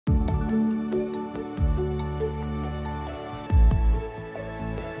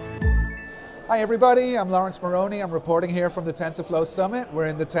Hi everybody, I'm Lawrence Moroney. I'm reporting here from the TensorFlow Summit. We're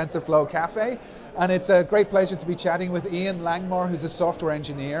in the TensorFlow Cafe, and it's a great pleasure to be chatting with Ian Langmore, who's a software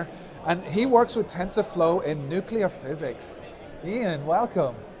engineer, and he works with TensorFlow in nuclear physics. Ian,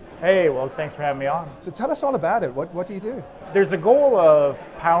 welcome. Hey, well, thanks for having me on. So tell us all about it. What do you do? There's a goal of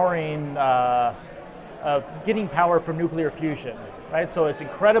powering, of getting power from nuclear fusion, right? So it's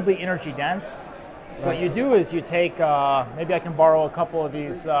incredibly energy dense. What you do is you take, maybe I can borrow a couple of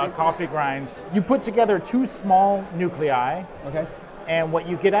these coffee grinds. You put together two small nuclei, Okay. and what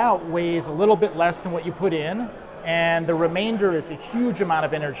you get out weighs a little bit less than what you put in, and the remainder is a huge amount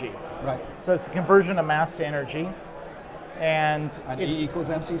of energy. Right. So it's a conversion of mass to energy. And E equals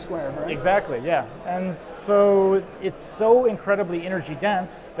mc squared, right? Exactly, yeah. And so it's so incredibly energy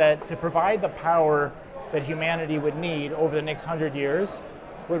dense that to provide the power that humanity would need over the next 100 years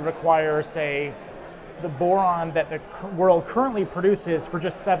would require, say, the boron that the world currently produces for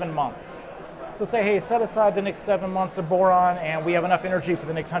just 7 months. So say, hey, set aside the next 7 months of boron and we have enough energy for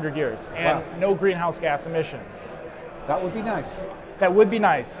the next 100 years and no greenhouse gas emissions. That would be nice. That would be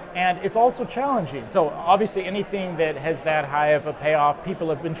nice, and it's also challenging. So obviously anything that has that high of a payoff, people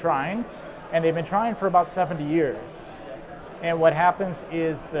have been trying, and they've been trying for about 70 years. And what happens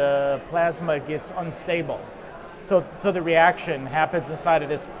is the plasma gets unstable. So the reaction happens inside of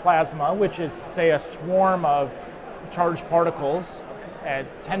this plasma, which is, say, a swarm of charged particles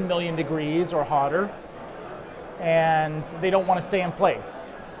at 10 million degrees or hotter, and they don't want to stay in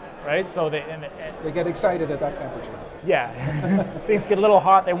place, right? So they get excited at that temperature. Yeah, things get a little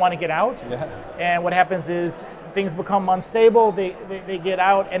hot, they want to get out. Yeah. And what happens is things become unstable, they get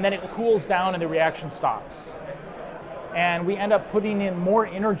out, and then it cools down and the reaction stops. And we end up putting in more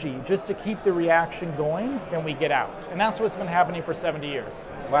energy just to keep the reaction going than we get out. And that's what's been happening for 70 years.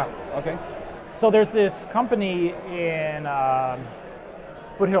 Wow, okay. So there's this company in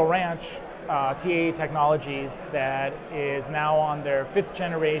Foothill Ranch, TAA Technologies, that is now on their 5th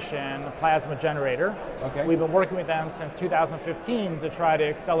generation plasma generator. Okay. We've been working with them since 2015 to try to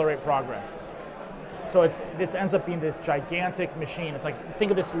accelerate progress. So this ends up being this gigantic machine. It's like, think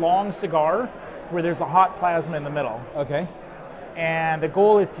of this long cigar where there's a hot plasma in the middle. Okay. And the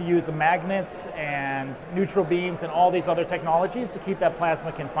goal is to use magnets and neutral beams and all these other technologies to keep that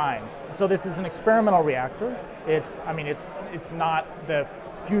plasma confined. So this is an experimental reactor. It's not the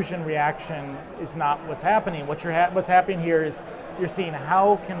fusion reaction is not what's happening. What's happening here is you're seeing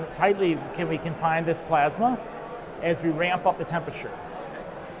how tightly can we confine this plasma as we ramp up the temperature.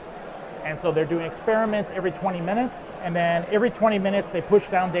 And so they're doing experiments every 20 minutes, and then every 20 minutes they push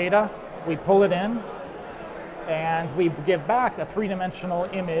down data, we pull it in, and we give back a 3-dimensional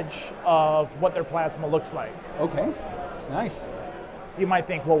image of what their plasma looks like. Okay, nice. You might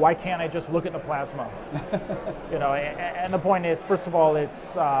think, well, why can't I just look at the plasma? You know, and the point is, first of all,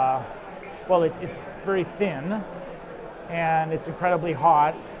 it's very thin, and it's incredibly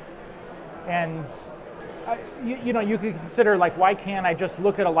hot, and you could consider, like, why can't I just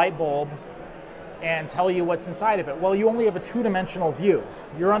look at a light bulb and tell you what's inside of it? Well, you only have a 2-dimensional view.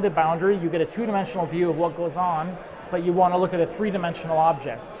 You're on the boundary, you get a 2-dimensional view of what goes on, but you want to look at a 3-dimensional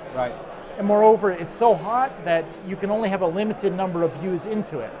object. Right. And moreover, it's so hot that you can only have a limited number of views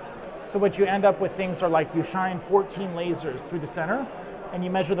into it. So what you end up with things are like you shine 14 lasers through the center, and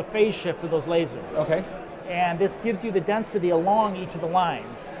you measure the phase shift of those lasers. Okay. And this gives you the density along each of the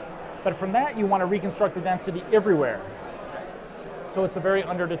lines. But from that, you want to reconstruct the density everywhere. So it's a very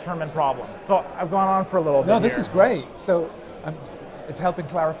underdetermined problem. So I've gone on for a little bit. No, this is great. So it's helping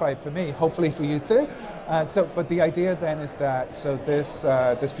clarify it for me, hopefully for you too. But the idea then is that,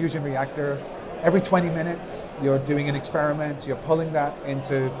 this fusion reactor, every 20 minutes you're doing an experiment, you're pulling that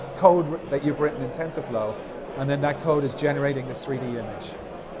into code that you've written in TensorFlow, and then that code is generating this 3D image,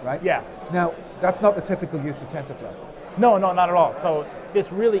 right? Yeah. Now, that's not the typical use of TensorFlow. No, not at all. So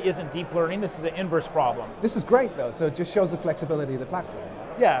this really isn't deep learning, this is an inverse problem. This is great though, so it just shows the flexibility of the platform.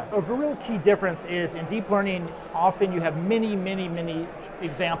 Yeah, a real key difference is in deep learning, often you have many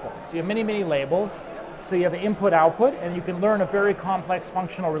examples. You have many labels, so you have the input-output, and you can learn a very complex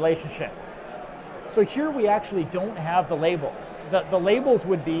functional relationship. So here we actually don't have the labels. The labels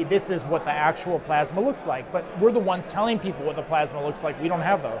would be, this is what the actual plasma looks like, but we're the ones telling people what the plasma looks like. We don't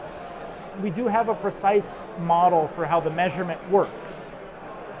have those. We do have a precise model for how the measurement works.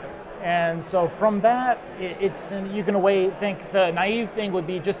 And so from that, you can think the naive thing would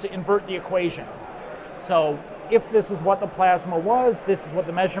be just to invert the equation. So if this is what the plasma was, this is what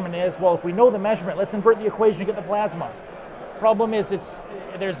the measurement is. Well, if we know the measurement, let's invert the equation to get the plasma. Problem is,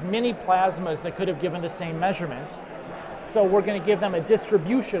 there's many plasmas that could have given the same measurement. So we're going to give them a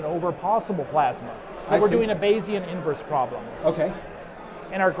distribution over possible plasmas. So we're doing a Bayesian inverse problem. Okay.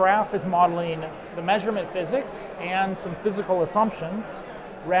 And our graph is modeling the measurement physics and some physical assumptions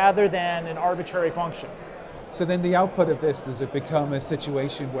rather than an arbitrary function. So then the output of this, does it become a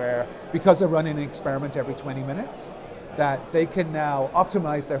situation where, because they're running an experiment every 20 minutes, that they can now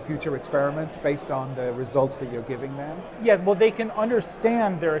optimize their future experiments based on the results that you're giving them? Yeah, well, they can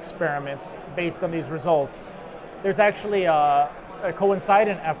understand their experiments based on these results. There's actually a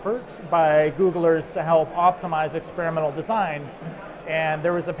coincident effort by Googlers to help optimize experimental design, and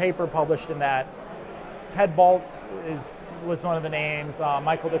there was a paper published in that. Ted Baltz was one of the names,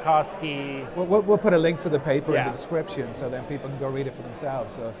 Michael Dukowski. We'll put a link to the paper in the description so then people can go read it for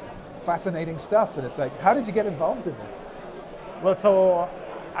themselves. So fascinating stuff, and it's like, how did you get involved in this? Well, so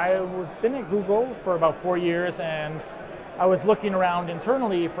I've been at Google for about 4 years, and I was looking around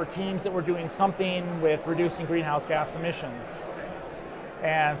internally for teams that were doing something with reducing greenhouse gas emissions.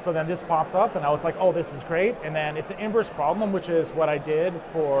 And so then this popped up, and I was like, oh, this is great. And then it's an inverse problem, which is what I did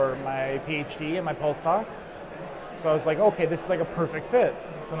for my PhD and my postdoc. So I was like, okay, this is like a perfect fit.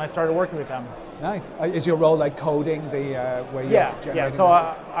 So then I started working with them. Nice. Is your role like coding the where you're generating? Yeah. So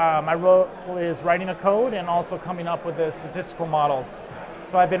my role is writing the code and also coming up with the statistical models.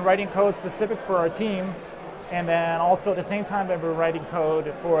 So I've been writing code specific for our team, and then also at the same time I've been writing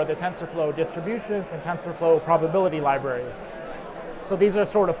code for the TensorFlow distributions and TensorFlow probability libraries. So these are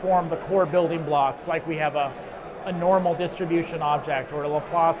sort of form the core building blocks, like we have a normal distribution object or a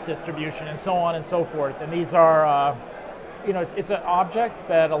Laplace distribution and so on and so forth. And these are, it's an object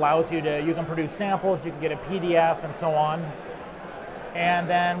that allows you can produce samples, you can get a PDF and so on. And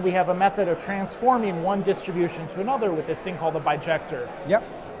then we have a method of transforming one distribution to another with this thing called a bijector. Yep.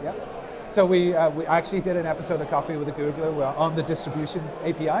 So we actually did an episode of Coffee with a Googler on the distribution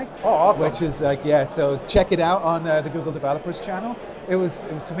API. Oh, awesome. Which is so check it out on the Google Developers channel. It was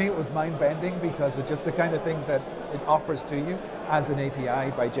to me, it was mind-bending because of just the kind of things that it offers to you as an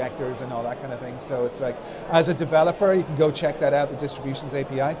API, bijectors and all that kind of thing. So it's like, as a developer, you can go check that out, the distributions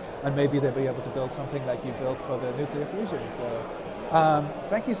API, and maybe they'll be able to build something like you built for the nuclear fusion. So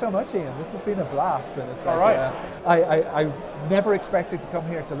thank you so much, Ian. This has been a blast, and it's all like, right. I never expected to come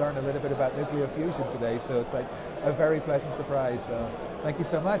here to learn a little bit about nuclear fusion today, so it's like a very pleasant surprise. So thank you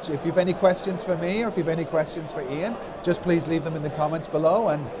so much. If you've any questions for me or if you've any questions for Ian, just please leave them in the comments below,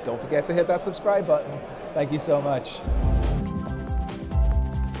 and don't forget to hit that subscribe button. Thank you so much.